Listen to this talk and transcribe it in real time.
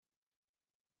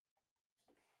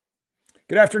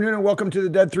Good afternoon and welcome to the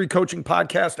Dead 3 Coaching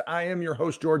Podcast. I am your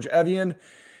host, George Evian,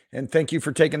 and thank you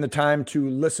for taking the time to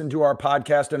listen to our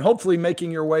podcast and hopefully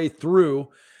making your way through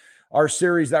our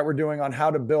series that we're doing on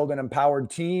how to build an empowered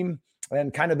team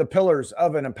and kind of the pillars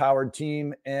of an empowered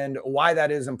team and why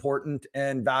that is important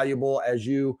and valuable as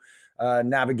you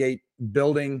navigate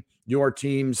building your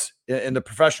teams in the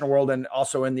professional world and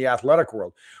also in the athletic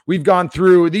world. We've gone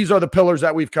through, these are the pillars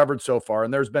that we've covered so far,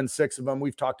 and there's been 6 of them.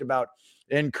 We've talked about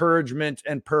encouragement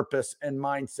and purpose and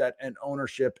mindset and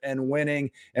ownership and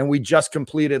winning. And we just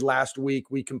completed last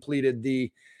week, we completed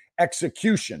the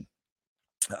execution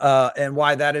and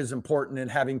why that is important in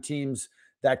having teams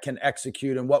that can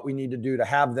execute and what we need to do to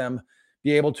have them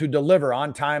be able to deliver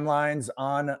on timelines,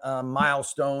 on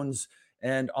milestones,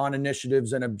 and on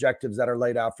initiatives and objectives that are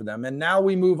laid out for them. And now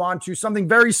we move on to something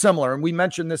very similar. And we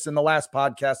mentioned this in the last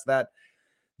podcast that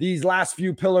these last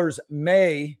few pillars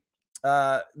may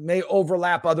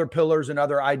overlap other pillars and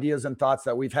other ideas and thoughts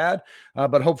that we've had.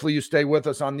 But hopefully you stay with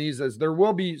us on these, as there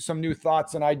will be some new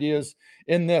thoughts and ideas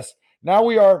in this. Now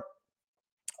we are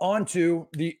on to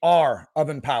the R of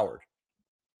empowered.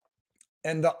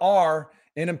 And the R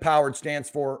in empowered stands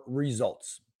for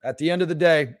results. At the end of the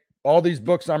day, all these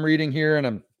books I'm reading here,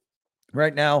 and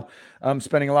I'm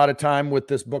spending a lot of time with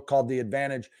this book called The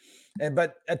Advantage.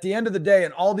 But at the end of the day,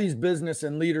 in all these business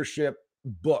and leadership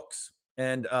books,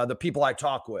 and the people I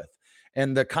talk with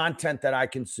and the content that I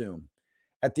consume,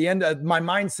 at the end of my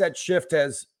mindset shift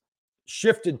has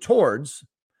shifted towards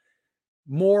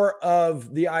more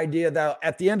of the idea that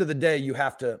at the end of the day, you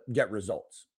have to get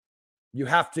results. You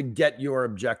have to get your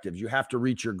objectives. You have to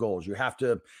reach your goals. You have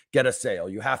to get a sale.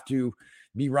 You have to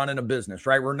be running a business,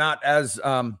 right? We're not, as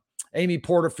Amy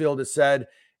Porterfield has said,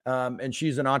 and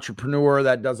she's an entrepreneur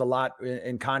that does a lot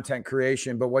in content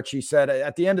creation. But what she said,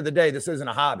 at the end of the day, this isn't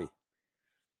a hobby.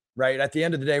 Right? At the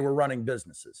end of the day, we're running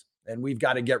businesses and we've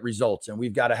got to get results and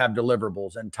we've got to have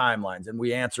deliverables and timelines. And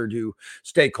we answer to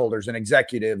stakeholders and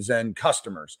executives and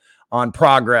customers on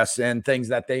progress and things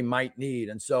that they might need.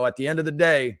 And so at the end of the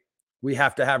day, we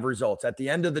have to have results. At the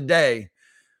end of the day,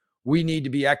 we need to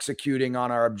be executing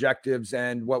on our objectives.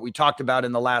 And what we talked about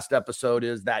in the last episode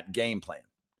is that game plan,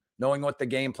 knowing what the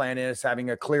game plan is, having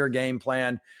a clear game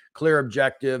plan, clear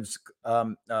objectives,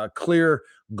 clear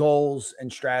goals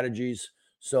and strategies,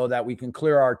 so that we can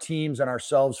clear our teams and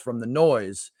ourselves from the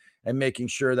noise and making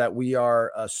sure that we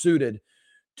are suited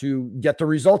to get the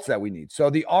results that we need.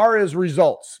 So the R is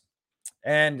results.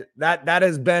 And that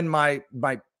has been my,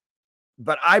 but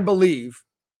I believe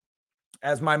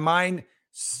as my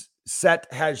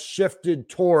mindset has shifted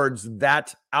towards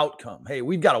that outcome, hey,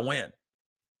 we've got to win.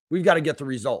 We've got to get the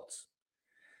results.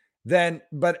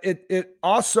 But it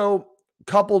also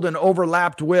coupled and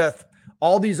overlapped with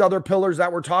all these other pillars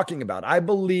that we're talking about. I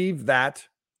believe that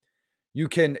you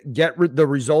can get the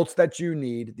results that you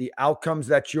need, the outcomes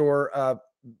that you're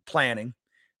planning,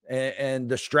 and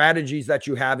the strategies that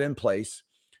you have in place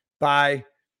by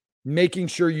making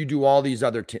sure you do all these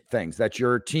other things, that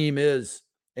your team is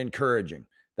encouraging,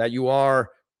 that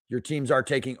your teams are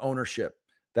taking ownership,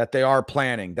 that they are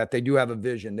planning, that they do have a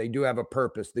vision, they do have a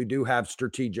purpose, they do have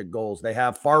strategic goals, they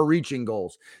have far-reaching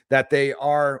goals, that they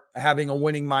are having a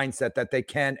winning mindset, that they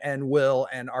can and will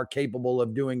and are capable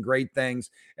of doing great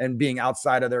things and being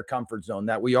outside of their comfort zone,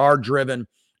 that we are driven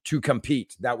to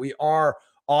compete, that we are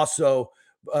also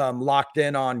locked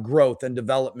in on growth and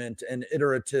development and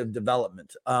iterative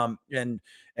development, and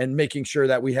making sure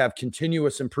that we have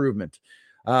continuous improvement.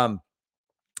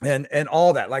 And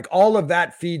all that, like all of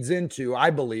that feeds into,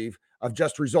 I believe, of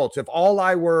just results. If all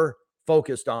I were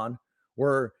focused on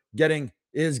were getting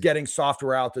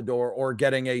software out the door or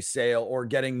getting a sale or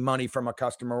getting money from a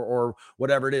customer or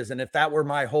whatever it is, and if that were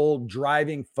my whole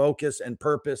driving focus and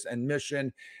purpose and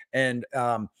mission and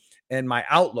my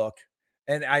outlook,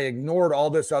 and I ignored all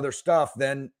this other stuff,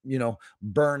 then,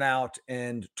 burnout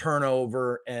and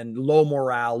turnover and low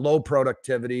morale, low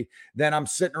productivity, then I'm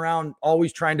sitting around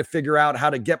always trying to figure out how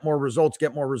to get more results,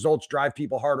 drive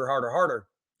people harder,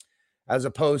 as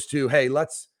opposed to, hey,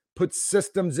 let's put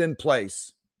systems in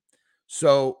place.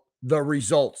 So the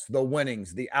results, the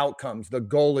winnings, the outcomes, the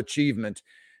goal achievement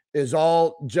is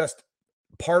all just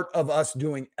part of us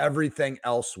doing everything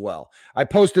else well. I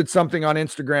posted something on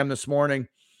Instagram this morning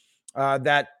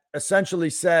that essentially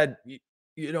said,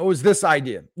 it was this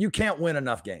idea: you can't win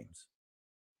enough games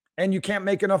and you can't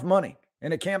make enough money,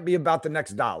 and it can't be about the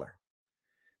next dollar.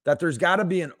 That there's got to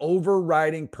be an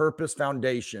overriding purpose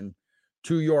foundation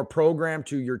to your program,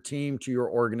 to your team, to your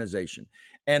organization.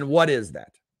 And what is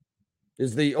that?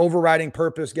 Is the overriding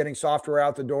purpose getting software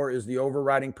out the door? Is the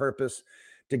overriding purpose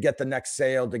to get the next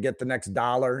sale, to get the next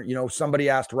dollar. Somebody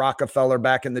asked Rockefeller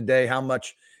back in the day, how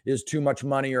much is too much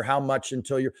money, or how much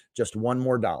until you're just one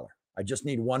more dollar. I just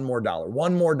need one more dollar,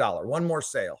 one more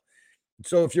sale.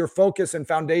 So if your focus and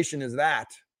foundation is that,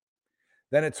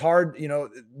 then it's hard,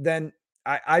 then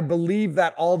I believe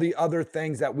that all the other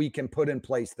things that we can put in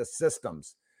place, the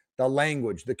systems, the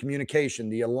language, the communication,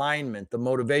 the alignment, the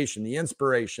motivation, the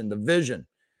inspiration, the vision,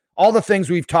 all the things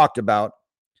we've talked about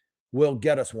will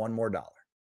get us one more dollar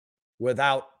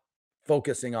without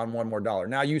focusing on one more dollar.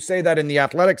 Now, you say that in the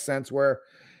athletic sense where,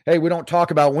 hey, we don't talk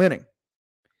about winning,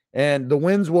 and the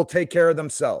wins will take care of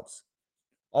themselves.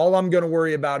 All I'm going to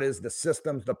worry about is the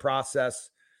systems, the process,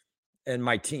 and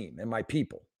my team and my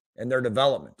people and their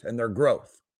development and their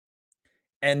growth.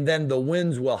 And then the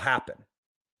wins will happen.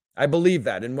 I believe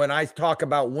that. And when I talk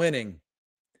about winning,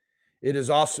 it is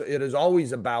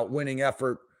always about winning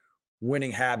effort,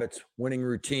 winning habits, winning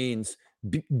routines,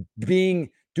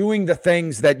 doing the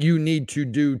things that you need to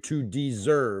do to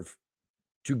deserve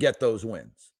to get those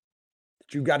wins.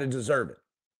 You got to deserve it.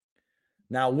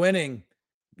 Now, winning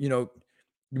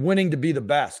to be the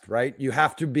best, right? You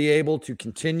have to be able to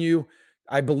continue,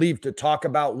 I believe, to talk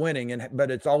about winning,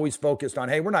 but it's always focused on,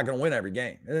 hey, we're not going to win every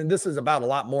game. And this is about a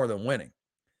lot more than winning.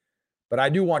 But I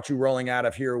do want you rolling out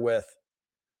of here with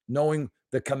knowing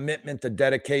the commitment, the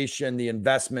dedication, the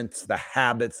investments, the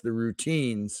habits, the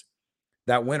routines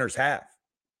that winners have.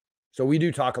 So we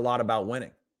do talk a lot about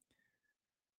winning.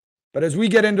 But as we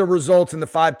get into results and the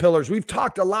 5 pillars, we've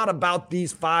talked a lot about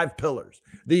these 5 pillars.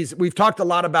 We've talked a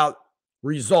lot about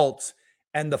results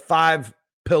and the 5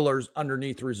 pillars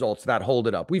underneath results that hold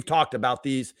it up. We've talked about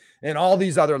these in all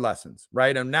these other lessons,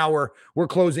 right? And now we're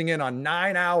closing in on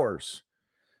 9 hours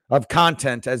of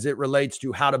content as it relates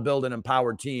to how to build an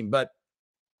empowered team. But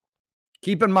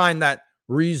keep in mind that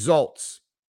results,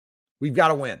 we've got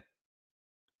to win.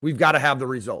 We've got to have the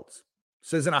results.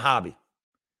 This isn't a hobby.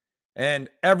 And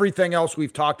everything else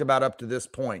we've talked about up to this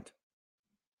point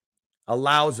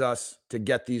allows us to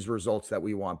get these results that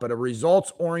we want. But a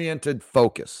results-oriented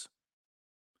focus,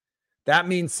 that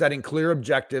means setting clear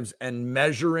objectives and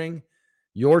measuring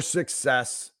your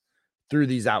success through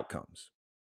these outcomes.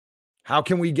 How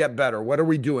can we get better? What are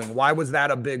we doing? Why was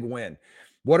that a big win?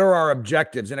 What are our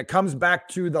objectives? And it comes back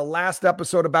to the last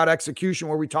episode about execution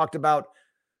where we talked about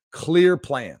clear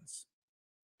plans.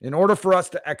 In order for us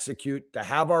to execute, to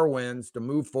have our wins, to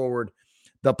move forward,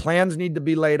 the plans need to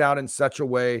be laid out in such a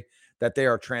way that they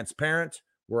are transparent,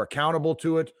 we're accountable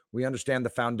to it, we understand the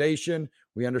foundation,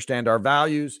 we understand our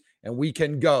values, and we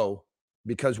can go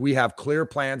because we have clear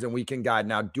plans and we can guide.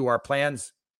 Now, do our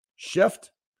plans shift?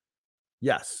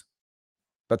 Yes.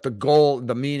 But the goal,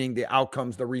 the meaning, the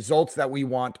outcomes, the results that we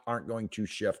want aren't going to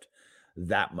shift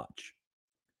that much.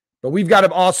 But we've got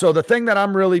to also, the thing that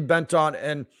I'm really bent on,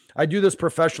 and I do this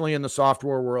professionally in the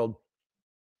software world,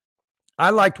 I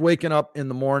liked waking up in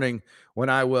the morning when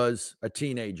I was a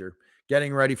teenager,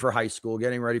 getting ready for high school,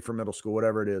 getting ready for middle school,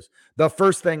 whatever it is. The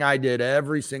first thing I did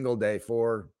every single day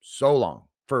for so long,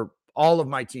 for all of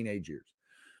my teenage years,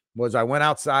 was I went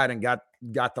outside and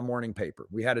got the morning paper.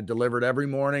 We had it delivered every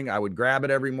morning. I would grab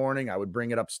it every morning. I would bring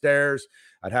it upstairs.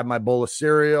 I'd have my bowl of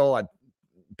cereal. I'd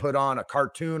put on a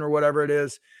cartoon or whatever it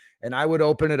is, and I would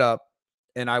open it up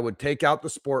and I would take out the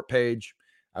sport page.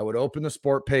 I would open the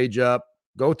sport page up,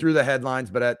 go through the headlines,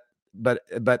 but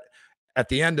at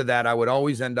the end of that, I would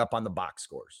always end up on the box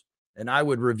scores. And I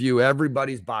would review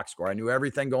everybody's box score. I knew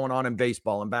everything going on in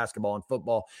baseball and basketball and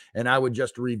football, and I would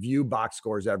just review box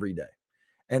scores every day.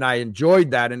 And I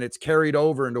enjoyed that, and it's carried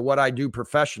over into what I do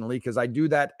professionally because I do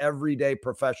that every day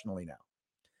professionally now.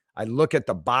 I look at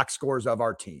the box scores of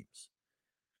our teams,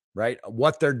 right?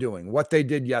 What they're doing, what they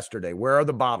did yesterday, where are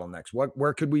the bottlenecks,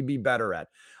 where could we be better at?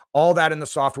 All that in the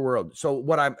software world. So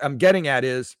what I'm getting at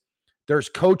is there's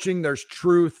coaching, there's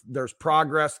truth, there's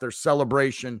progress, there's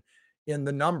celebration in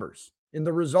the numbers, in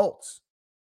the results,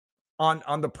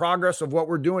 on the progress of what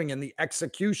we're doing and the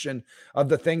execution of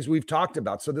the things we've talked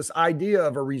about. So this idea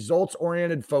of a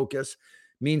results-oriented focus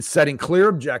means setting clear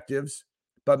objectives,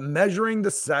 but measuring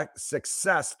the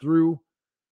success through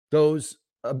those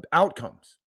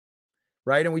outcomes,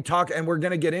 right? And we're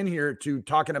going to get in here to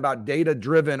talking about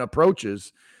data-driven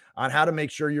approaches on how to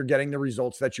make sure you're getting the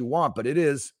results that you want. But it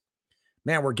is,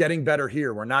 man, we're getting better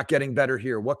here. We're not getting better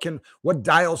here. What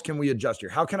dials can we adjust here?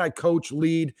 How can I coach,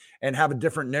 lead, and have a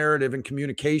different narrative and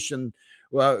communication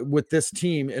with this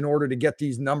team in order to get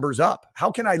these numbers up?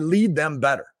 How can I lead them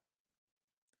better?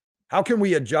 How can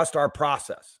we adjust our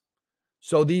process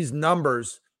so these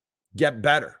numbers get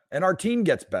better and our team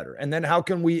gets better? And then how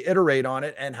can we iterate on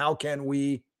it and how can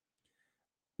we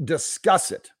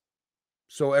discuss it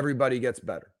so everybody gets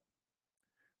better?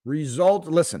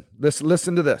 Listen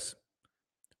to this.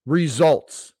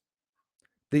 Results,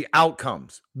 the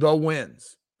outcomes, the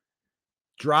wins,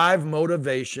 drive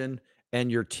motivation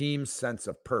and your team's sense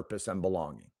of purpose and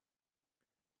belonging.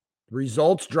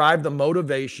 Results drive the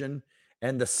motivation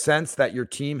and the sense that your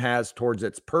team has towards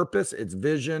its purpose, its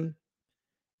vision,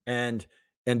 and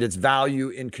its value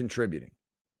in contributing.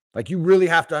 Like, you really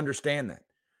have to understand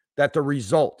that the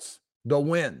results, the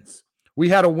wins. We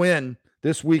had a win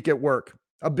this week at work,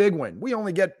 a big win. We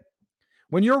only get,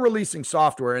 when you're releasing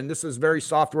software, and this is very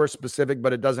software specific,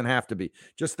 but it doesn't have to be.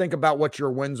 Just think about what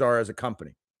your wins are as a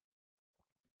company.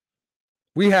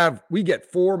 We get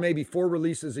maybe four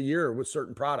releases a year with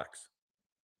certain products.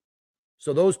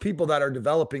 So those people that are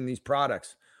developing these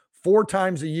products, 4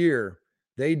 times a year,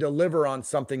 they deliver on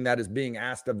something that is being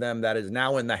asked of them that is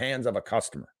now in the hands of a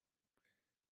customer.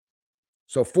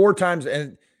 So 4 times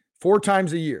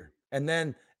a year. And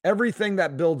then everything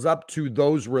that builds up to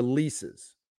those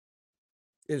releases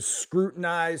is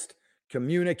scrutinized,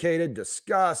 communicated,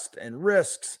 discussed, and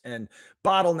risks and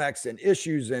bottlenecks and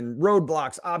issues and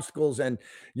roadblocks, obstacles, and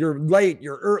you're late,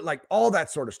 you're early, like all that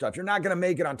sort of stuff. You're not going to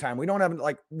make it on time. We don't have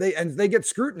they get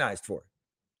scrutinized for it.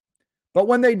 But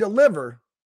when they deliver,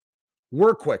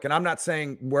 we're quick. And I'm not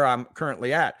saying where I'm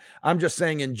currently at. I'm just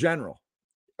saying in general,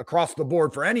 across the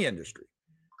board for any industry,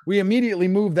 we immediately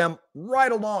move them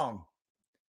right along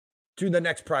to the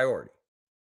next priority.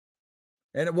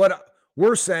 And what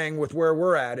we're saying with where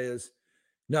we're at is,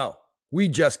 no, we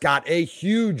just got a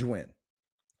huge win.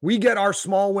 We get our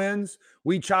small wins,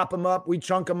 we chop them up, we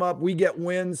chunk them up, we get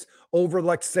wins over,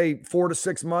 like, say, 4 to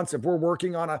 6 months. If we're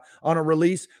working on a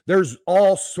release, there's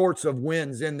all sorts of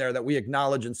wins in there that we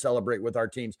acknowledge and celebrate with our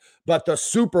teams. But the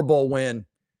Super Bowl win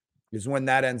is when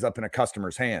that ends up in a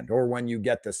customer's hand, or when you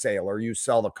get the sale, or you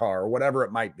sell the car, or whatever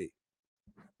it might be,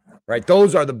 right?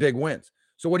 Those are the big wins.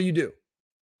 So what do?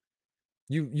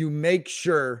 You make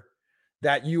sure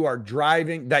that you are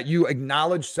driving, that you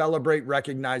acknowledge, celebrate,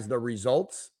 recognize the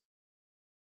results,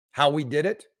 how we did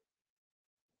it,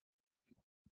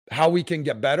 how we can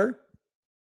get better.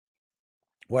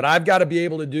 What I've got to be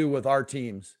able to do with our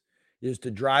teams is to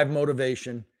drive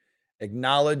motivation,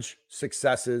 acknowledge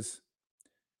successes,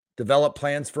 develop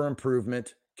plans for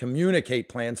improvement, communicate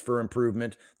plans for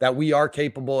improvement, that we are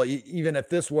capable, even if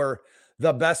this were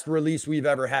the best release we've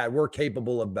ever had, we're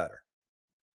capable of better.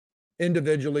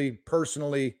 Individually,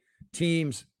 personally,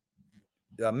 teams,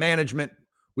 management,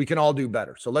 we can all do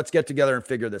better. So let's get together and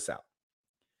figure this out.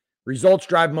 Results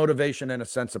drive motivation and a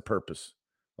sense of purpose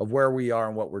of where we are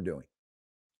and what we're doing,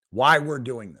 why we're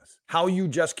doing this, how you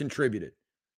just contributed.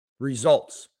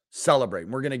 Results, celebrate.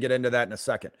 And we're going to get into that in a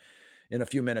second, in a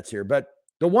few minutes here. But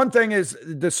the one thing is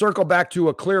to circle back to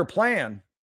a clear plan.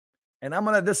 And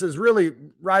this is really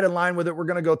right in line with it. We're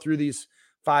going to go through these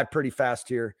 5 pretty fast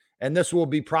here. And this will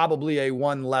be probably a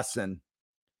one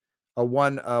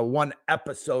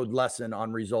episode lesson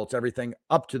on results. Everything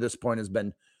up to this point has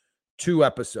been 2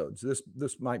 episodes.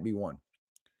 This might be one,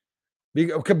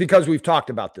 because we've talked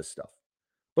about this stuff.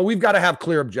 But we've got to have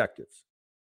clear objectives.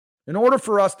 In order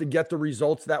for us to get the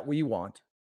results that we want,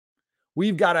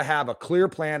 we've got to have a clear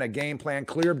plan, a game plan,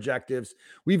 clear objectives.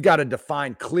 We've got to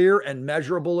define clear and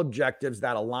measurable objectives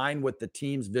that align with the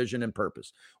team's vision and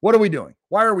purpose. What are we doing?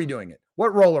 Why are we doing it?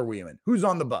 What role are we in? Who's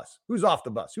on the bus? Who's off the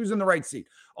bus? Who's in the right seat?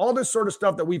 All this sort of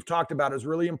stuff that we've talked about is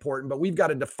really important, but we've got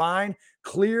to define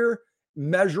clear,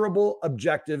 measurable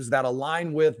objectives that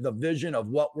align with the vision of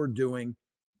what we're doing,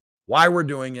 why we're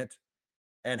doing it,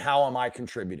 and how am I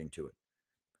contributing to it.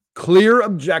 Clear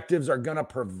objectives are going to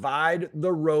provide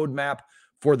the roadmap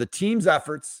for the team's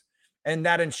efforts, and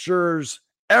that ensures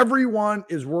everyone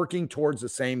is working towards the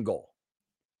same goal.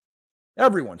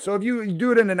 Everyone. So if you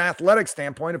do it in an athletic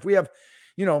standpoint, if we have,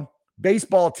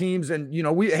 baseball teams and,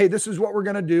 hey, this is what we're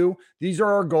going to do. These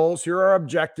are our goals. Here are our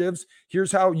objectives.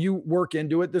 Here's how you work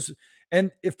into it.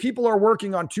 And if people are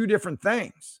working on 2 different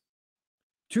things,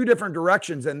 2 different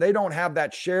directions, and they don't have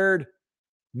that shared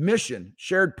mission,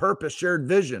 shared purpose, shared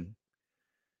vision,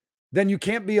 then you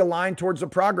can't be aligned towards the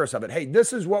progress of it. Hey,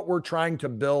 this is what we're trying to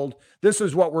build. This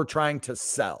is what we're trying to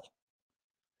sell.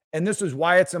 And this is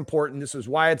why it's important. This is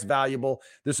why it's valuable.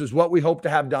 This is what we hope to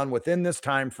have done within this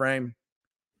time frame.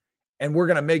 And we're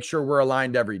going to make sure we're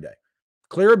aligned every day.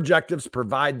 Clear objectives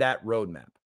provide that roadmap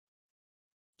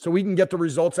so we can get the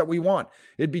results that we want.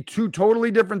 It'd be 2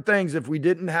 totally different things if we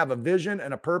didn't have a vision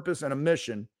and a purpose and a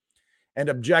mission and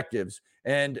objectives.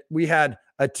 And we had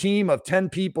a team of 10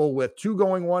 people with 2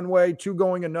 going one way, 2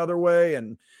 going another way,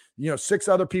 and 6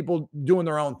 other people doing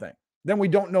their own thing. Then we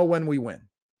don't know when we win.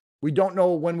 We don't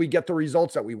know when we get the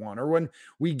results that we want, or when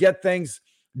we get things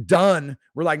done,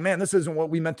 we're like, man, this isn't what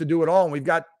we meant to do at all. And we've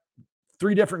got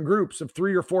 3 different groups of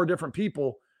 3 or 4 different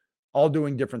people all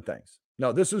doing different things.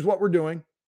 No, this is what we're doing.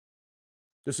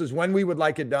 This is when we would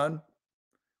like it done.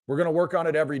 We're going to work on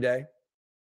it every day.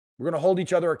 We're going to hold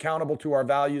each other accountable to our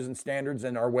values and standards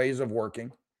and our ways of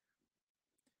working.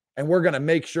 And we're going to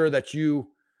make sure that you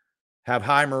have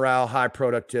high morale, high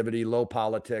productivity, low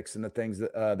politics, and the things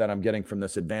that I'm getting from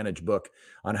this Advantage book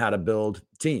on how to build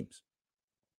teams.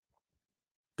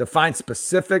 Define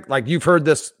specific, like you've heard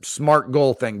this SMART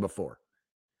goal thing before,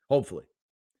 hopefully.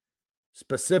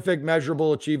 Specific,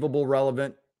 measurable, achievable,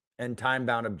 relevant, and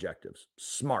time-bound objectives.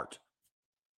 SMART.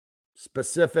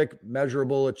 Specific,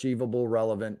 measurable, achievable,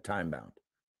 relevant, time-bound.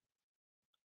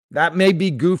 That may be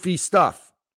goofy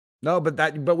stuff. No,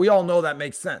 but we all know that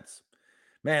makes sense.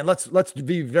 Man, let's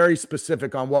be very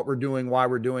specific on what we're doing, why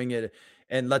we're doing it,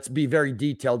 and let's be very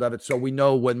detailed of it so we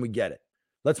know when we get it.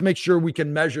 Let's make sure we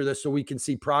can measure this so we can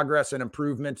see progress and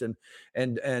improvement and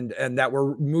that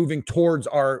we're moving towards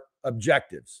our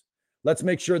objectives. Let's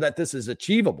make sure that this is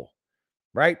achievable,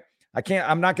 right?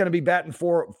 I'm not going to be batting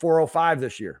 405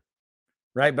 this year,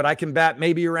 right? But I can bat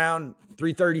maybe around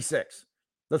 336.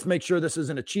 Let's make sure this is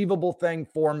an achievable thing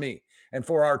for me and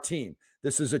for our team.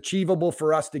 This is achievable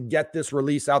for us to get this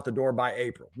release out the door by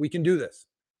April. We can do this.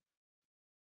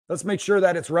 Let's make sure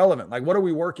that it's relevant. Like, what are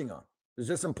we working on? Is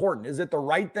this important? Is it the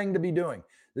right thing to be doing?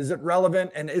 Is it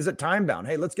relevant? And is it time bound?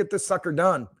 Hey, let's get this sucker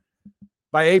done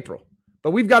by April.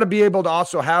 But we've got to be able to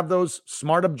also have those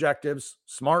SMART objectives,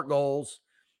 SMART goals,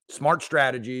 SMART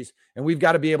strategies, and we've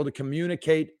got to be able to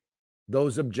communicate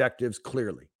those objectives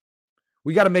clearly.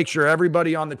 We got to make sure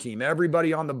everybody on the team,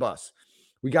 everybody on the bus,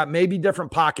 we got maybe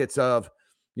different pockets of,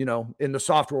 in the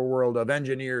software world of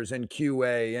engineers and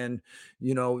QA and,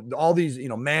 all these,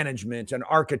 management and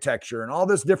architecture and all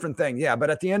this different thing. Yeah.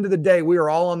 But at the end of the day, we are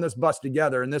all on this bus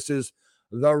together, and this is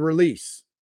the release.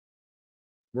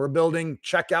 We're building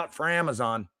checkout for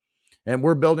Amazon, and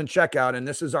we're building checkout, and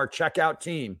this is our checkout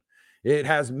team. It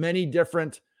has many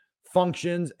different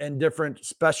functions and different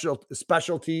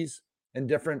specialties and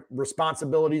different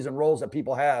responsibilities and roles that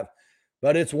people have.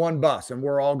 But it's one bus, and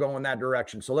we're all going that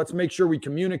direction. So let's make sure we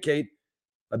communicate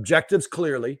objectives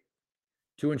clearly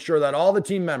to ensure that all the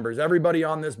team members, everybody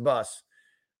on this bus,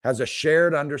 has a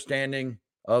shared understanding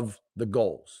of the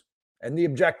goals and the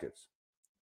objectives.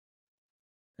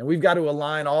 And we've got to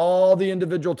align all the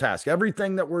individual tasks,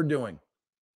 everything that we're doing.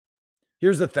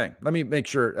 Here's the thing. Let me make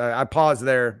sure I pause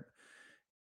there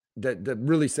to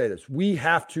really say this. We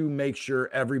have to make sure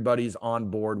everybody's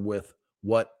on board with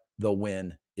what the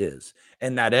win is,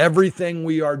 and that everything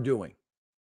we are doing,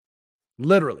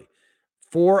 literally,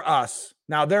 for us.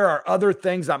 Now, there are other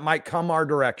things that might come our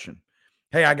direction.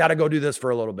 Hey, I got to go do this for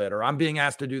a little bit, or I'm being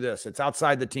asked to do this. It's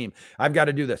outside the team. I've got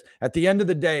to do this. At the end of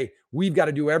the day, we've got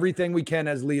to do everything we can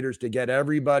as leaders to get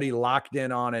everybody locked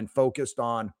in on and focused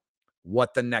on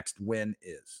what the next win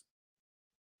is,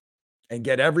 and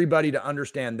get everybody to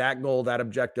understand that goal, that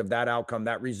objective, that outcome,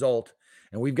 that result.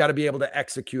 And we've got to be able to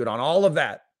execute on all of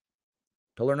that.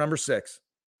 Pillar number 6,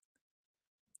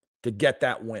 to get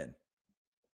that win.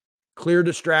 Clear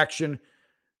distraction,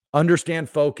 understand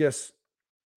focus,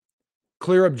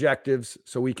 clear objectives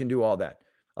so we can do all that.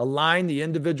 Align the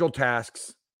individual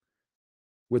tasks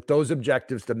with those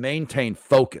objectives to maintain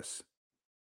focus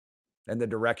and the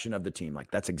direction of the team.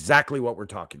 Like, that's exactly what we're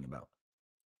talking about.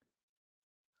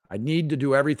 I need to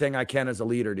do everything I can as a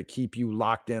leader to keep you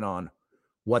locked in on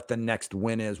what the next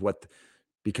win is,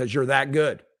 because you're that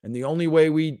good. And the only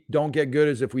way we don't get good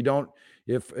is if we don't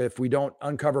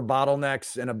uncover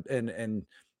bottlenecks and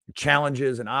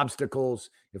challenges and obstacles,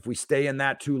 if we stay in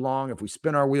that too long, if we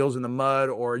spin our wheels in the mud,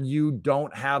 or you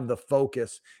don't have the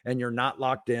focus and you're not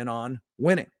locked in on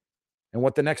winning and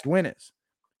what the next win is.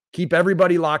 Keep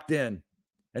everybody locked in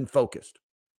and focused.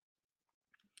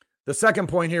 The second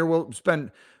point here, we'll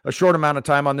spend a short amount of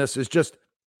time on this, is just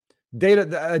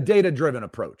a data-driven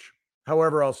approach,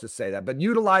 however else to say that, but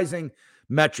utilizing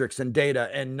metrics and data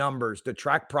and numbers to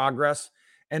track progress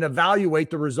and evaluate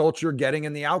the results you're getting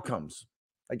and the outcomes.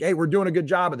 Like, hey, we're doing a good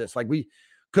job of this. Like, we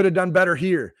could have done better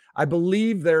here. I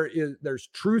believe there's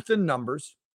truth in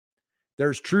numbers.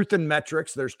 There's truth in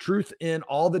metrics. There's truth in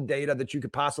all the data that you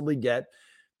could possibly get,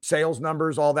 sales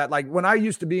numbers, all that. Like, when I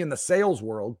used to be in the sales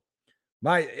world,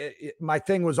 my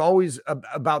thing was always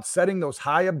about setting those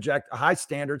high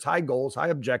standards, high goals, high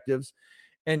objectives.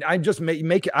 And I just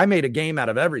I made a game out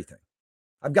of everything.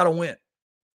 I've got to win.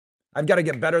 I've got to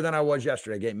get better than I was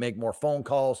yesterday. Make more phone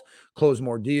calls, close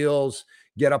more deals,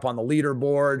 get up on the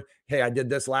leaderboard. Hey, I did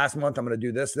this last month. I'm going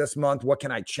to do this month. What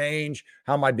can I change?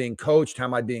 How am I being coached? How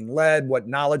am I being led? What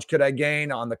knowledge could I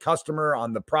gain on the customer,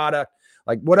 on the product?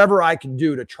 like whatever I can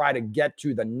do to try to get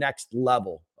to the next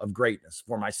level of greatness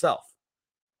for myself.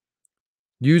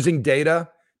 Using data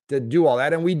to do all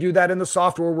that. And we do that in the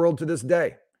software world to this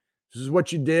day. This is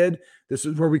what you did. This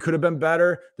is where we could have been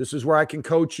better. This is where I can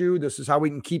coach you. This is how we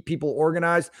can keep people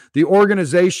organized. The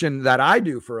organization that I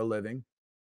do for a living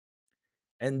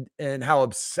and how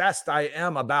obsessed I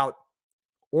am about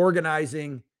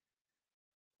organizing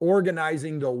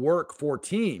the work for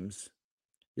teams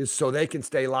is so they can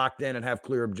stay locked in and have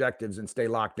clear objectives and stay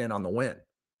locked in on the win.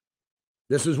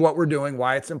 This is what we're doing,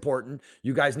 why it's important.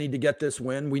 You guys need to get this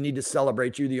win. We need to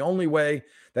celebrate you. The only way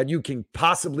that you can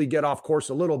possibly get off course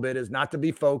a little bit is not to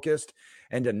be focused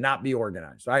and to not be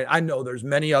organized. I know there's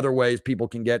many other ways people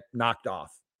can get knocked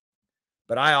off.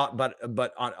 But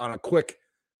on a quick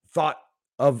thought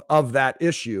of that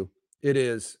issue, it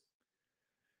is,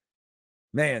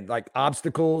 man, like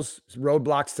obstacles,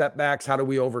 roadblocks, setbacks, how do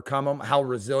we overcome them? How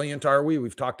resilient are we?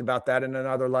 We've talked about that in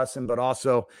another lesson, but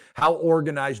also how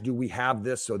organized do we have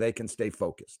this so they can stay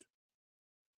focused?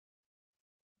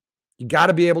 You got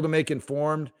to be able to make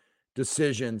informed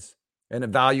decisions and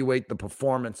evaluate the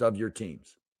performance of your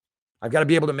teams. I've got to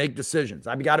be able to make decisions.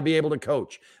 I've got to be able to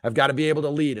coach. I've got to be able to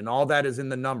lead, and all that is in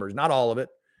the numbers. Not all of it.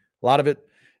 A lot of it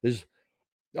is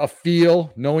a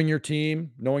feel, knowing your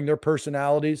team, knowing their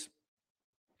personalities.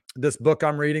 This book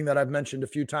I'm reading that I've mentioned a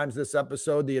few times this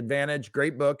episode, The Advantage,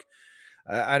 great book.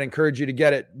 I'd encourage you to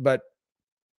get it. But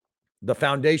the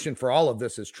foundation for all of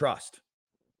this is trust.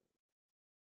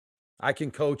 I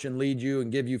can coach and lead you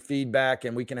and give you feedback,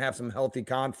 and we can have some healthy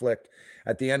conflict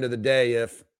at the end of the day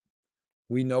if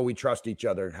we know we trust each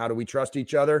other. How do we trust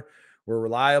each other? We're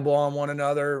reliable on one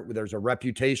another. There's a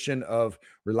reputation of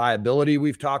reliability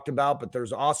we've talked about, but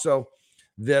there's also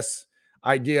this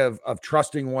idea of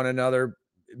trusting one another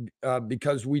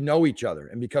because we know each other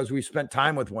and because we spent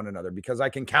time with one another, because I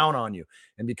can count on you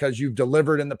and because you've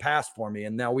delivered in the past for me.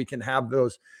 And now we can have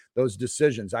those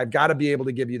decisions. I've got to be able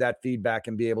to give you that feedback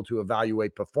and be able to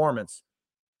evaluate performance.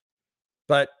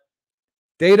 But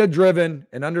data-driven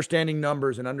and understanding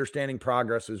numbers and understanding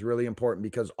progress is really important,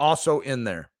 because also in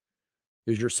there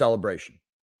is your celebration.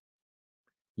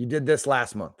 You did this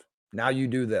last month. Now you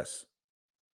do this.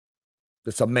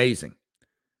 It's amazing.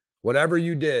 Whatever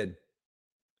you did,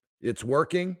 it's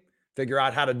working. Figure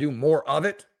out how to do more of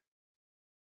it.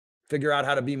 Figure out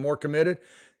how to be more committed.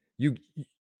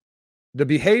 The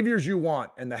behaviors you want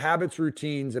and the habits,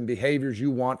 routines, and behaviors you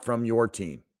want from your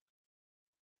team.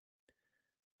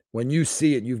 When you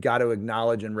see it, you've got to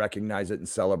acknowledge and recognize it and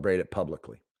celebrate it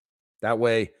publicly. That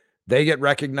way, they get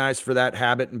recognized for that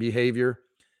habit and behavior.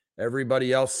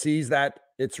 Everybody else sees that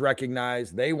it's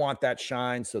recognized. They want that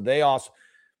shine. So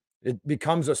it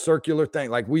becomes a circular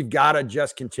thing. Like, we've got to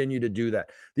just continue to do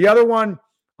that. The other one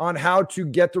on how to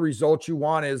get the results you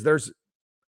want is there's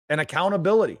an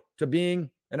accountability to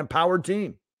being an empowered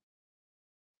team.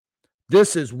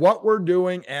 This is what we're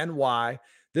doing and why.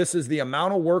 This is the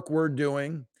amount of work we're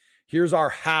doing. Here's our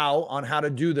how on how to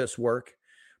do this work.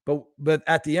 But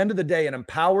at the end of the day, an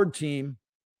empowered team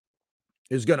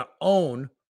is going to own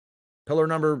pillar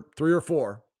number 3 or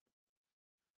 4.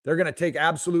 They're going to take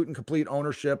absolute and complete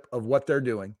ownership of what they're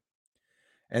doing.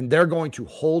 And they're going to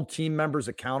hold team members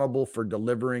accountable for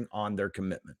delivering on their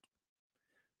commitment.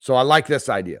 So I like this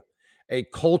idea. A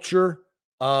culture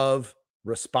of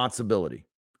responsibility.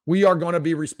 We are going to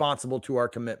be responsible to our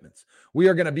commitments. We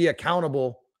are going to be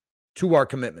accountable to our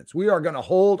commitments. We are going to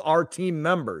hold our team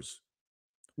members,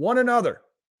 one another,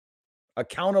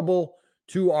 accountable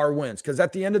to our wins. Because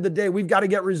at the end of the day, we've got to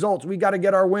get results. We got to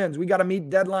get our wins. We got to meet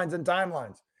deadlines and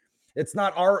timelines. It's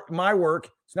not my work.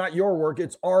 It's not your work.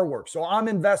 It's our work. So I'm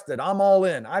invested. I'm all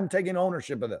in. I'm taking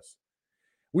ownership of this.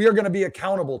 We are going to be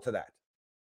accountable to that.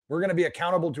 We're going to be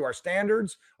accountable to our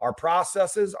standards, our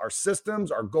processes, our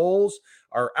systems, our goals,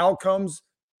 our outcomes,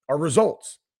 our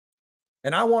results.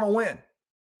 And I want to win.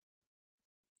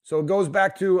 So it goes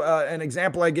back to an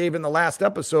example I gave in the last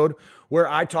episode where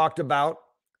I talked about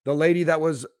the lady that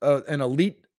was an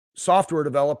elite software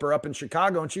developer up in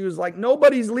Chicago. And she was like,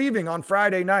 nobody's leaving on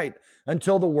Friday night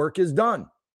until the work is done.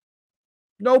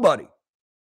 Nobody.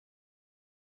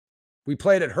 We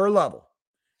played at her level.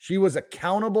 She was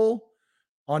accountable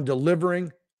on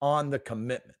delivering on the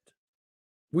commitment.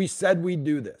 We said we'd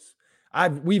do this.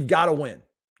 We've got to win.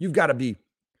 You've got to be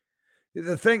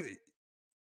the thing.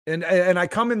 And I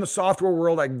come in the software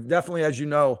world. I definitely, as you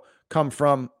know, come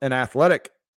from an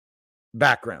athletic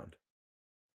background.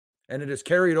 And it is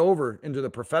carried over into the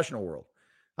professional world.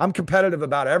 I'm competitive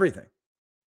about everything.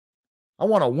 I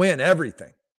want to win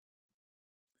everything.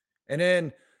 And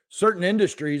then certain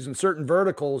industries and certain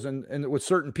verticals and with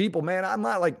certain people, man, I'm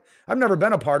not like, I've never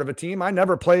been a part of a team. I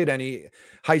never played any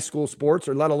high school sports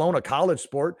or let alone a college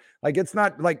sport. Like, it's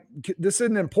not like this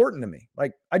isn't important to me.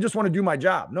 Like, I just want to do my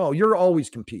job. No, you're always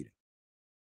competing.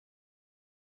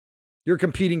 You're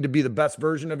competing to be the best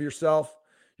version of yourself.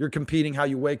 You're competing how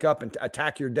you wake up and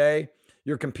attack your day.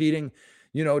 You're competing,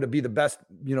 to be the best,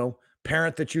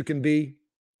 parent that you can be,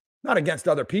 not against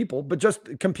other people, but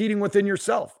just competing within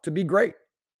yourself to be great.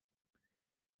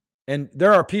 And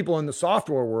there are people in the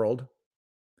software world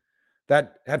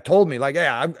that have told me, like,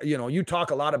 yeah, you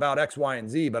talk a lot about X, Y, and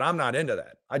Z, but I'm not into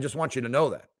that. I just want you to know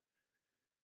that.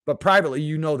 But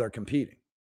privately, they're competing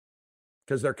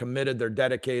because they're committed, they're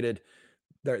dedicated,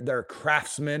 they're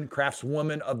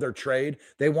craftswomen of their trade.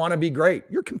 They want to be great.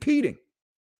 You're competing.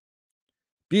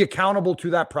 Be accountable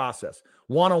to that process.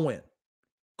 Want to win.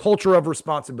 Culture of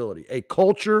responsibility. A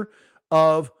culture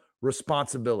of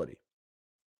responsibility.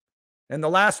 And the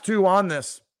last two on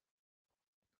this: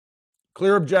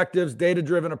 clear objectives,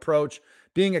 data-driven approach,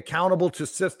 being accountable to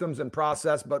systems and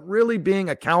process, but really being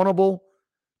accountable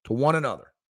to one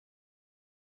another.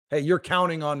 Hey, you're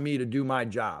counting on me to do my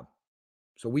job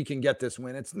so we can get this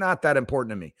win. It's not that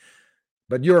important to me,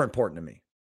 but you're important to me.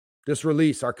 This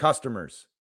release, our customers,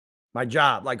 my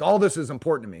job, like all this is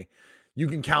important to me. You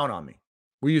can count on me.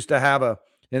 We used to have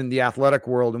in the athletic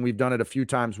world, and we've done it a few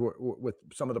times with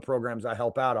some of the programs I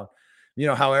help out on,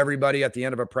 how everybody at the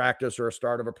end of a practice or a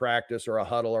start of a practice or a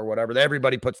huddle or whatever,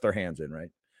 everybody puts their hands in, right?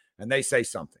 And they say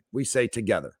something. We say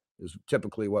together is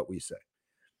typically what we say.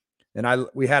 And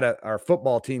we had our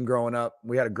football team growing up.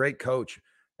 We had a great coach.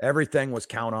 Everything was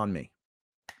count on me.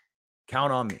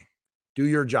 Count on me. Do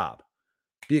your job.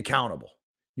 Be accountable.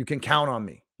 You can count on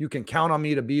me. You can count on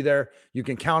me to be there. You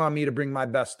can count on me to bring my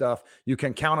best stuff. You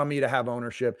can count on me to have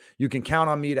ownership. You can count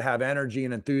on me to have energy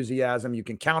and enthusiasm. You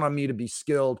can count on me to be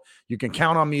skilled. You can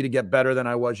count on me to get better than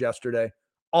I was yesterday.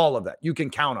 All of that. You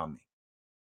can count on me.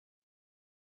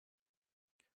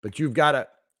 But you've got to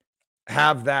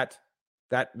have that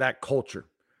culture.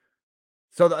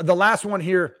 So the last one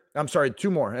here, I'm sorry,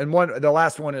 two more. And the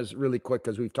last one is really quick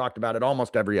because we've talked about it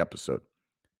almost every episode.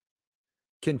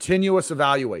 Continuous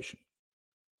evaluation.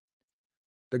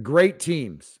 The great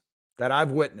teams that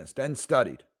I've witnessed and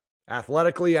studied,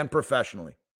 athletically and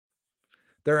professionally,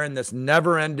 they're in this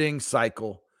never-ending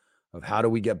cycle of how do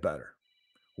we get better?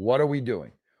 What are we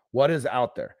doing? What is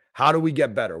out there? How do we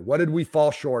get better? What did we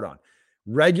fall short on?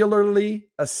 Regularly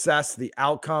assess the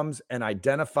outcomes and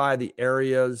identify the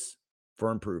areas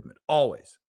for improvement.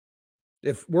 Always.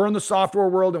 If we're in the software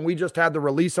world and we just had the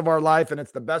release of our life and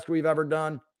it's the best we've ever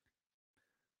done,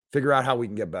 figure out how we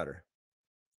can get better.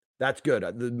 That's good.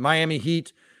 The Miami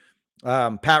Heat,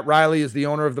 Pat Riley is the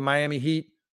owner of the Miami Heat.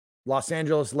 Los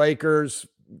Angeles Lakers,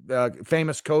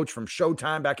 famous coach from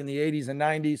Showtime back in the 80s and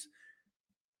 90s,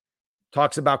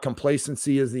 talks about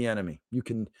complacency as the enemy.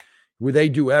 They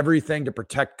do everything to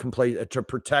protect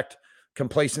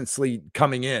complacency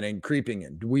coming in and creeping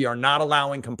in. We are not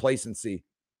allowing complacency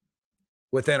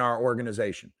within our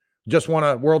organization. Just won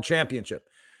a world championship.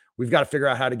 We've got to figure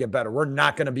out how to get better. We're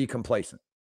not going to be complacent.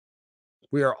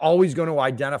 We are always going to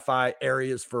identify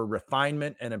areas for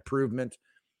refinement and improvement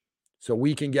so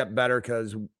we can get better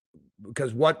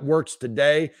because what works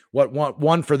today, what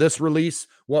won for this release,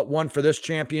 what won for this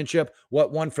championship,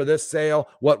 what won for this sale,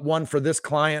 what won for this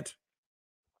client,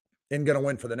 isn't going to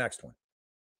win for the next one.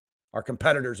 Our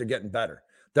competitors are getting better.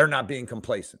 They're not being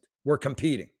complacent. We're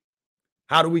competing.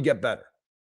 How do we get better?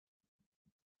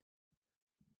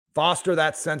 Foster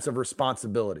that sense of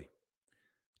responsibility.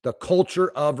 The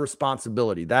culture of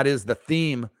responsibility. That is the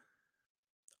theme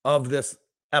of this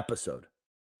episode.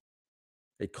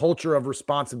 A culture of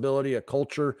responsibility, a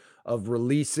culture of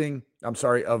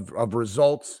of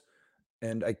results,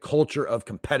 and a culture of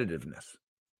competitiveness.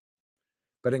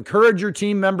 But encourage your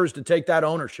team members to take that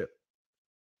ownership.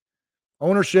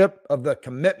 Ownership of the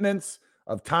commitments,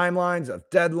 of timelines, of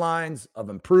deadlines, of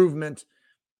improvement,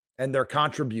 and their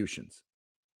contributions.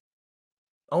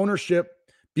 Ownership.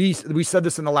 We said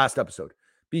this in the last episode.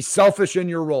 Be selfish in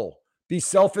your role. Be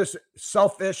selfish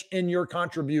in your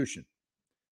contribution.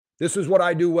 This is what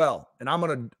I do well, and I'm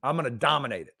gonna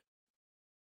dominate it.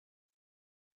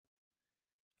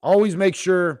 Always make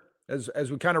sure,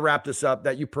 as we kind of wrap this up,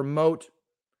 that you promote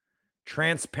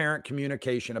transparent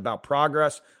communication about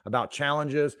progress, about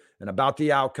challenges, and about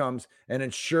the outcomes, and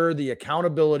ensure the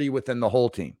accountability within the whole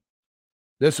team.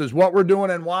 This is what we're doing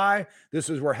and why.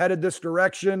 We're headed this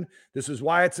direction. This is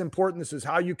why it's important. This is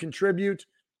how you contribute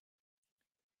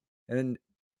and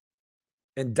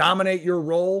dominate your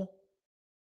role.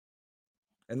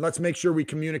 And let's make sure we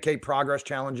communicate progress,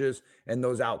 challenges, and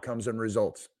those outcomes and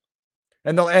results.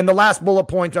 And the last bullet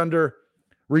point under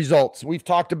results. We've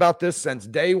talked about this since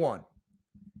day one.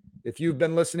 If you've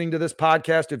been listening to this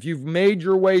podcast, if you've made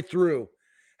your way through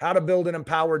how to build an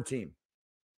empowered team,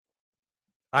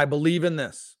 I believe in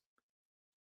this.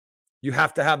 You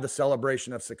have to have the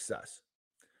celebration of success.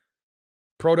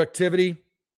 Productivity,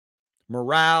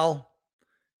 morale,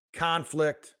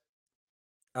 conflict,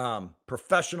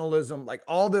 professionalism, like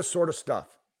all this sort of stuff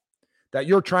that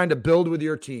you're trying to build with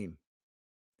your team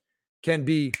can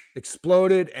be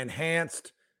exploded,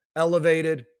 enhanced,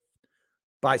 elevated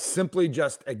by simply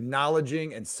just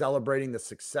acknowledging and celebrating the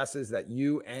successes that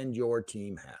you and your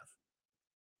team have.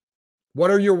 What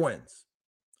are your wins?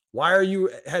 Why are you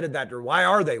headed that direction? Why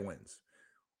are they wins?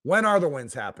 When are the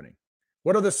wins happening?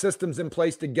 What are the systems in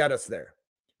place to get us there?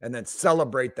 And then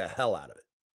celebrate the hell out of it.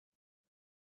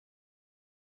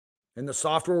 In the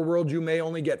software world, you may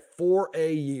only get 4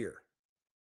 a year.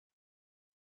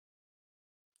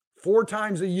 4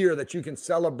 times a year that you can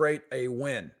celebrate a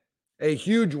win, a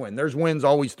huge win. There's wins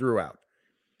always throughout.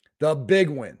 The big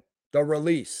win, the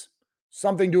release,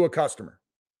 something to a customer.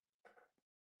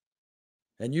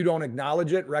 And you don't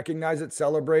acknowledge it, recognize it,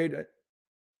 celebrate it,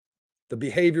 the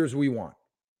behaviors we want.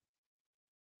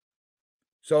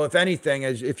 So if anything,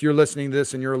 if you're listening to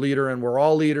this and you're a leader, and we're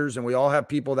all leaders and we all have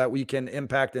people that we can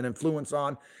impact and influence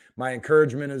on, my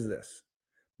encouragement is this: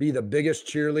 be the biggest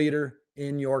cheerleader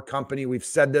in your company. We've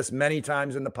said this many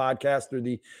times in the podcast through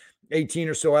the 18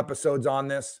 or so episodes on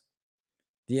this.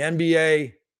 The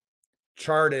NBA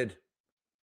charted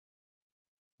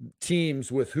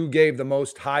teams with who gave the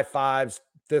most high fives,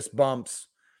 fist bumps,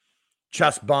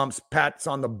 chest bumps, pats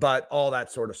on the butt, all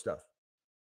that sort of stuff.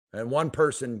 And one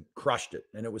person crushed it,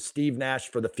 and it was Steve Nash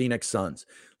for the Phoenix Suns.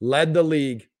 Led the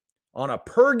league on a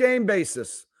per-game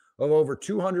basis of over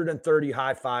 230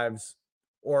 high fives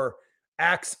or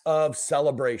acts of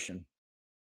celebration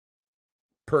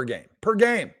per game.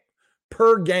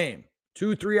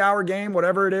 2-3 hour game,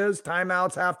 whatever it is,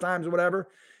 timeouts, half times, whatever.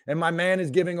 And my man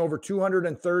is giving over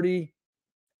 230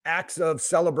 acts of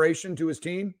celebration to his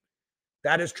team.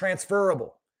 That is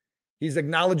transferable. He's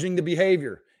acknowledging the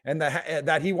behavior and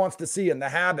that he wants to see, and the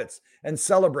habits and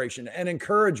celebration and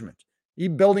encouragement. He's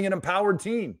building an empowered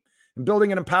team, and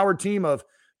building an empowered team of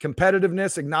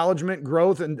competitiveness, acknowledgement,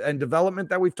 growth, and development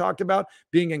that we've talked about,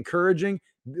 being encouraging,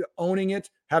 owning it,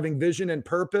 having vision and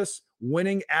purpose,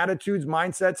 winning attitudes,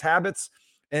 mindsets, habits,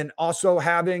 and also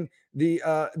having the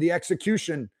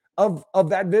execution of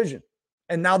that vision.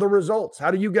 And now the results. How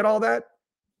do you get all that?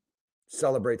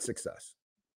 Celebrate success.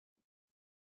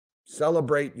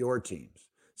 Celebrate your teams.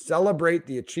 Celebrate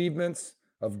the achievements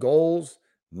of goals,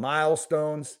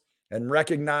 milestones, and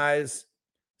recognize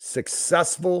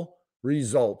successful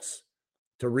results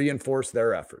to reinforce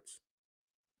their efforts.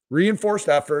 Reinforced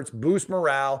efforts boost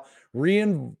morale,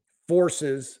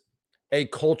 reinforces a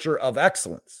culture of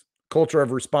excellence, culture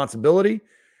of responsibility,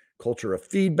 culture of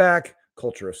feedback,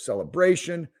 culture of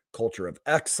celebration, culture of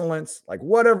excellence. Like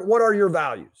what are your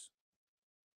values?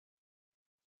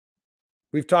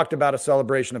 We've talked about a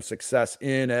celebration of success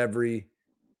in every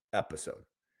episode.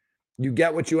 You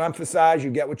get what you emphasize,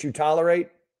 you get what you tolerate.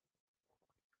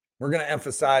 We're going to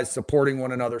emphasize supporting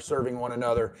one another, serving one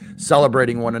another,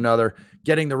 celebrating one another,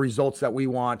 getting the results that we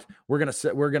want. We're going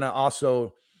to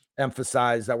also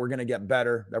emphasize that we're going to get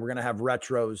better, that we're going to have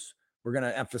retros. We're going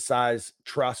to emphasize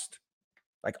trust,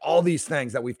 like all these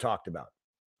things that we've talked about.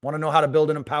 Want to know how to build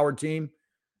an empowered team?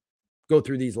 Go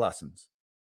through these lessons.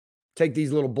 Take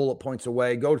these little bullet points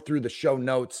away. Go through the show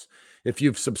notes if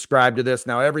you've subscribed to this.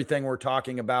 Now, everything we're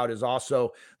talking about is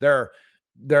also there.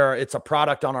 It's a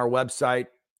product on our website,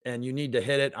 and you need to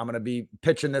hit it. I'm going to be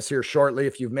pitching this here shortly.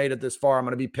 If you've made it this far, I'm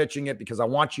going to be pitching it because I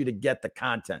want you to get the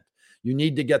content. You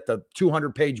need to get the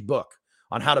 200-page book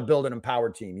on how to build an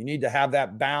empowered team. You need to have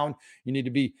that bound. You need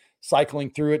to be cycling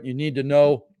through it. You need to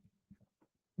know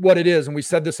what it is. And we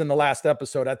said this in the last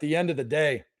episode. At the end of the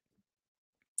day,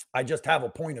 I just have a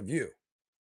point of view.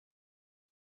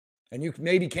 And you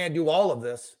maybe can't do all of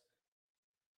this,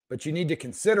 but you need to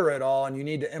consider it all, and you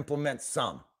need to implement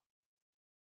some.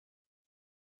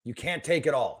 You can't take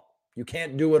it all. You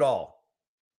can't do it all.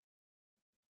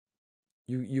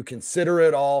 You consider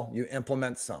it all, you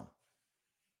implement some,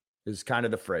 is kind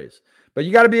of the phrase. But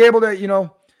you got to be able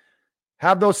to,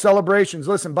 have those celebrations.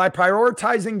 Listen, by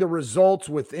prioritizing the results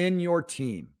within your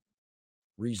team,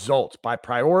 by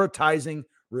prioritizing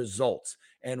results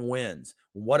and wins,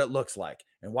 what it looks like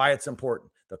and why it's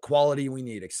important, the quality we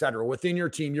need, etc. Within your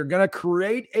team, you're going to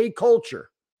create a culture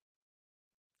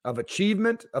of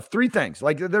achievement of 3 things.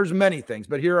 Like there's many things,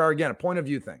 but here are again a point of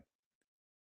view thing.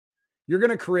 You're going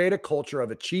to create a culture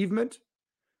of achievement,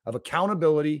 of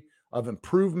accountability, of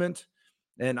improvement,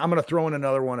 And I'm going to throw in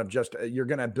another one of just you're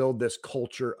going to build this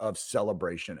culture of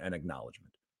celebration and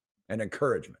acknowledgement and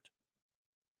encouragement.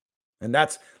 And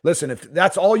listen, if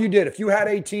that's all you did, if you had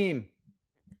a team,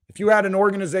 if you had an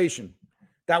organization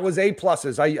that was A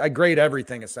pluses, I grade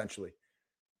everything essentially.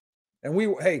 And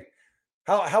hey,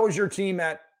 how is your team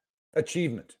at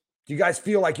achievement? Do you guys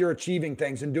feel like you're achieving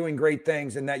things and doing great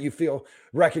things and that you feel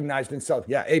recognized and self?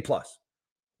 Yeah, A plus.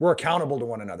 We're accountable to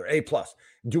one another. A plus.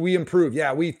 Do we improve?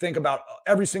 Yeah, we think about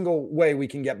every single way we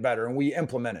can get better and we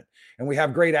implement it. And we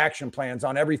have great action plans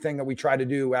on everything that we try to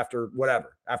do after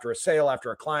whatever, after a sale,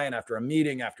 after a client, after a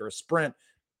meeting, after a sprint.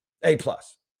 A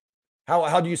plus.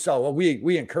 How do you sell? Well,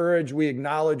 we encourage, we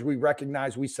acknowledge, we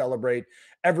recognize, we celebrate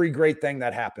every great thing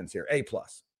that happens here. A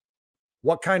plus.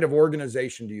 What kind of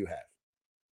organization do you have?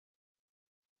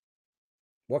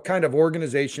 What kind of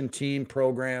organization, team,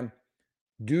 program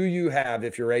do you have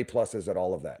if you're A pluses at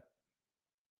all of that?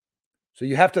 So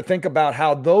you have to think about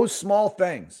how those small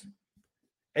things,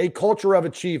 a culture of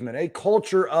achievement, a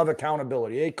culture of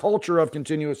accountability, a culture of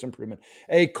continuous improvement,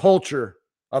 a culture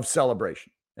of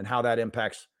celebration, and how that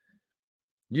impacts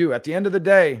you. At the end of the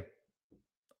day,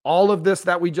 all of this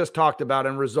that we just talked about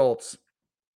and results,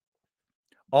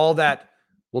 all that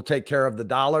will take care of the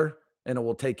dollar and it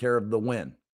will take care of the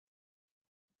win.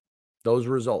 Those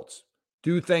results.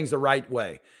 Do things the right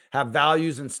way. Have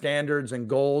values and standards and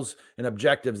goals and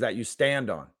objectives that you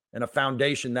stand on and a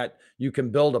foundation that you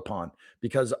can build upon,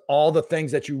 because all the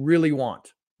things that you really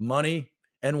want, money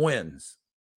and wins,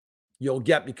 you'll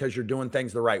get because you're doing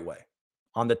things the right way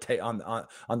on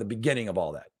the beginning of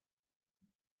all that.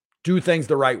 Do things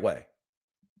the right way.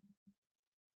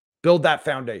 Build that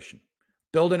foundation.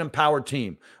 Build an empowered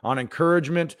team on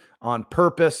encouragement, on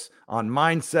purpose, on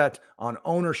mindset, on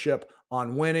ownership,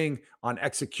 on winning, on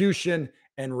execution,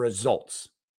 and results.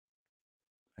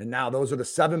 And now those are the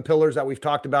 7 pillars that we've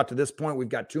talked about to this point. We've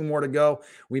got 2 more to go.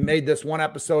 We made this one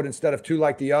episode instead of 2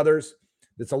 like the others.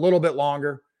 It's a little bit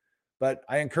longer, but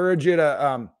I encourage you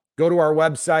to go to our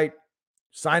website,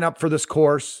 sign up for this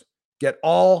course, get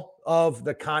all of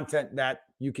the content that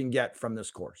you can get from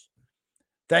this course.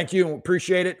 Thank you.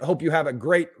 Appreciate it. Hope you have a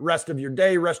great rest of your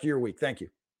day, rest of your week. Thank you.